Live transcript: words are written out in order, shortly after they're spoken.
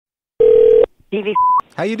TV.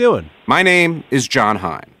 How you doing? My name is John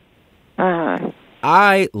Hein.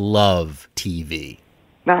 I love TV.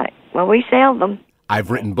 Right. Well, we sell them.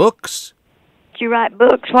 I've written books. Did you write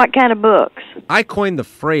books? What kind of books? I coined the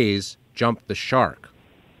phrase, jump the shark.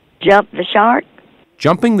 Jump the shark?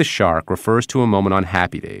 Jumping the shark refers to a moment on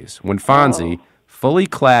Happy Days when Fonzie, fully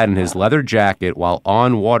clad in his leather jacket while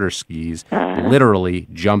on water skis, literally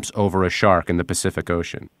jumps over a shark in the Pacific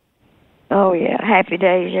Ocean. Oh, yeah. Happy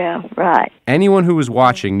Days, yeah. Right. Anyone who was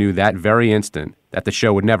watching knew that very instant that the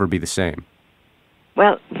show would never be the same.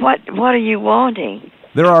 Well, what are you wanting?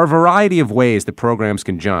 There are a variety of ways that programs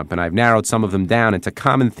can jump, and I've narrowed some of them down into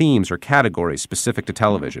common themes or categories specific to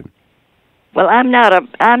television. Well, I'm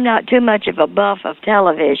not too much of a buff of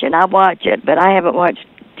television. I watch it, but I haven't watched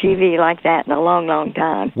TV like that in a long, long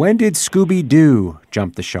time. When did Scooby-Doo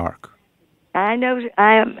jump the shark? I know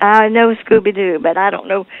Scooby-Doo, but I don't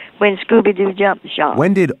know when Scooby-Doo jumped the shark.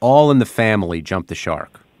 When did All in the Family jump the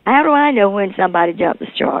shark? How do I know when somebody jumped the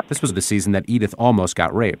shark? This was the season that Edith almost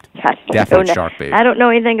got raped. I Definite don't know. shark bait. I don't know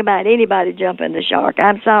anything about anybody jumping the shark.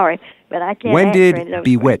 I'm sorry, but I can't. When did answer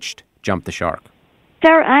Bewitched jump the shark?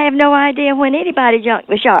 Sir, I have no idea when anybody jumped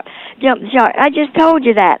the shark. I just told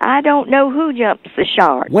you that. I don't know who jumps the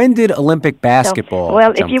shark. When did Olympic basketball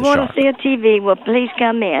Well, jump if you the want shark? to see a TV, well, please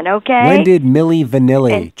come in, okay? When did Milli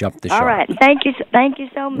Vanilli jump the shark? All right. Thank you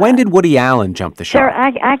so much. When did Woody Allen jump the Sir,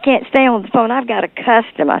 shark? I can't stay on the phone. I've got a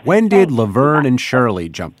customer. When did Laverne and Shirley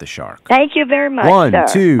jump the shark? Thank you very much, 1, sir.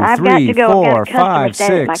 2, I've got 3, to go. I've 4, got a customer 5,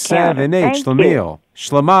 standing at my 6, counter. 7, 8, Thank you. Schlemiel,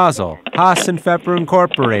 Schlemazel, Haas and Pfeffer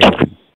Incorporated.